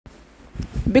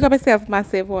Big up yourself,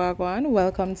 massive wagwan.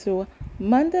 Welcome to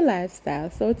Monday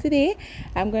Lifestyle. So today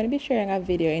I'm going to be sharing a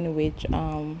video in which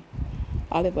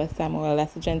Oliver Samuel,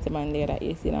 that's the gentleman there that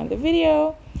you see on the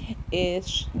video,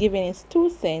 is giving his 2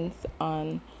 cents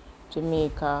on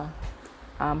Jamaica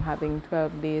having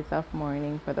 12 days of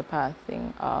mourning for the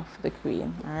passing of the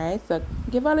Queen. Alright, so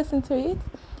give a listen to it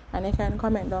and you can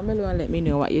comment down below and let me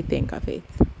know what you think of it.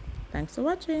 Thanks for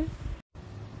watching.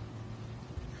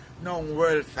 Now,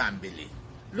 world family,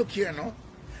 look here now,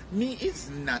 me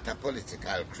is not a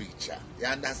political creature, you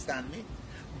understand me?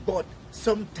 But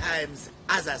sometimes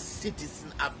as a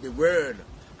citizen of the world,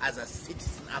 as a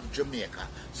citizen of Jamaica,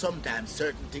 sometimes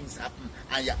certain things happen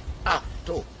and you have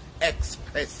to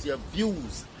express your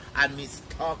views. And me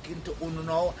talking to you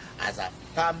now as a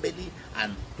family,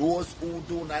 and those who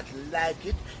do not like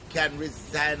it can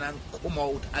resign and come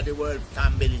out of the world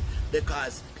family,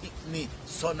 because pick me,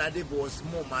 son a divorce,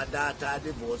 mama, daughter a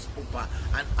divorce, papa,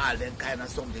 and all them kind of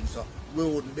something. So we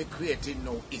wouldn't be creating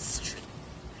no history.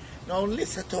 Now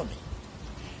listen to me.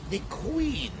 The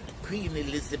Queen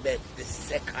Elizabeth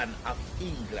II of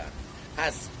England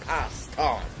has passed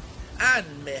on, and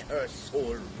may her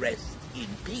soul rest in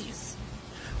peace.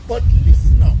 But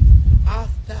listen up,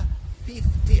 after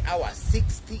 50 or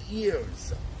 60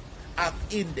 years of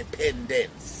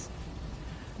independence,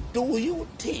 do you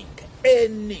think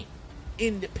any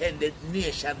independent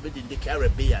nation within the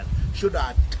Caribbean should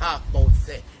have talked about,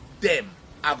 say, them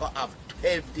are going to have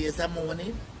 12 days of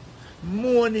mourning?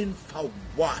 Mourning for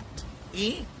what?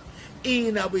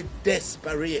 In with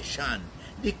desperation,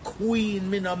 the Queen,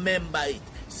 me no remember it,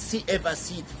 ever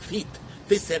see it fit,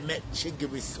 they say, make she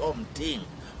give us something.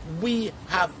 We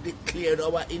have declared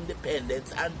our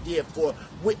independence, and therefore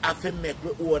we have to make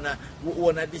we own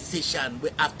a decision.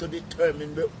 We have to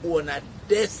determine we own a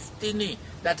destiny.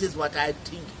 That is what I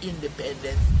think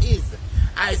independence is.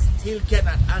 I still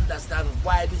cannot understand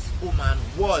why this woman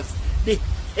was the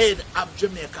head of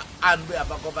Jamaica and we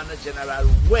have a governor general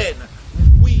when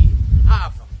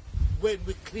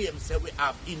we claim say we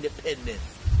have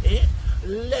independence.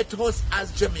 Let us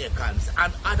as Jamaicans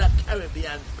and other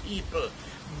Caribbean people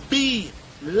be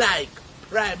like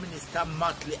Prime Minister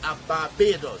Motley of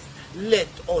Barbados. Let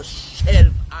us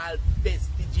shelve all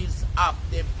vestiges of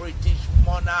the British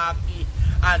monarchy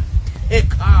and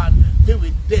take on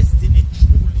the destiny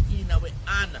truly in our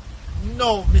hand.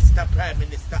 No, Mr. Prime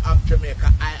Minister of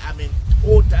Jamaica, I am in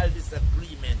total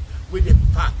disagreement with the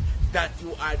fact that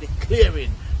you are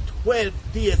declaring 12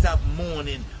 days of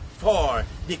mourning for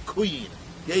the Queen.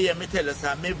 You hear me tell us,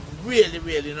 I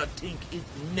really not think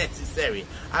it's necessary.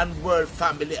 And world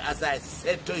family, as I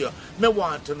said to you, me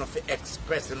want to know if you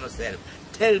express myself.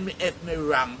 Tell me if me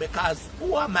wrong, because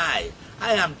who am I?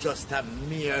 I am just a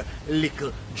mere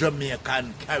little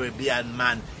Jamaican Caribbean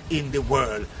man in the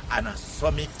world, and I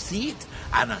saw me see it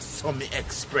and I saw me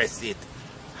express it.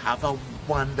 Have a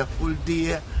wonderful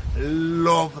day.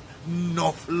 Love,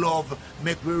 enough love.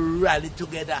 Make we rally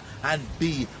together and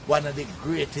be one of the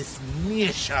greatest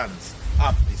nations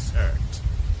of this earth.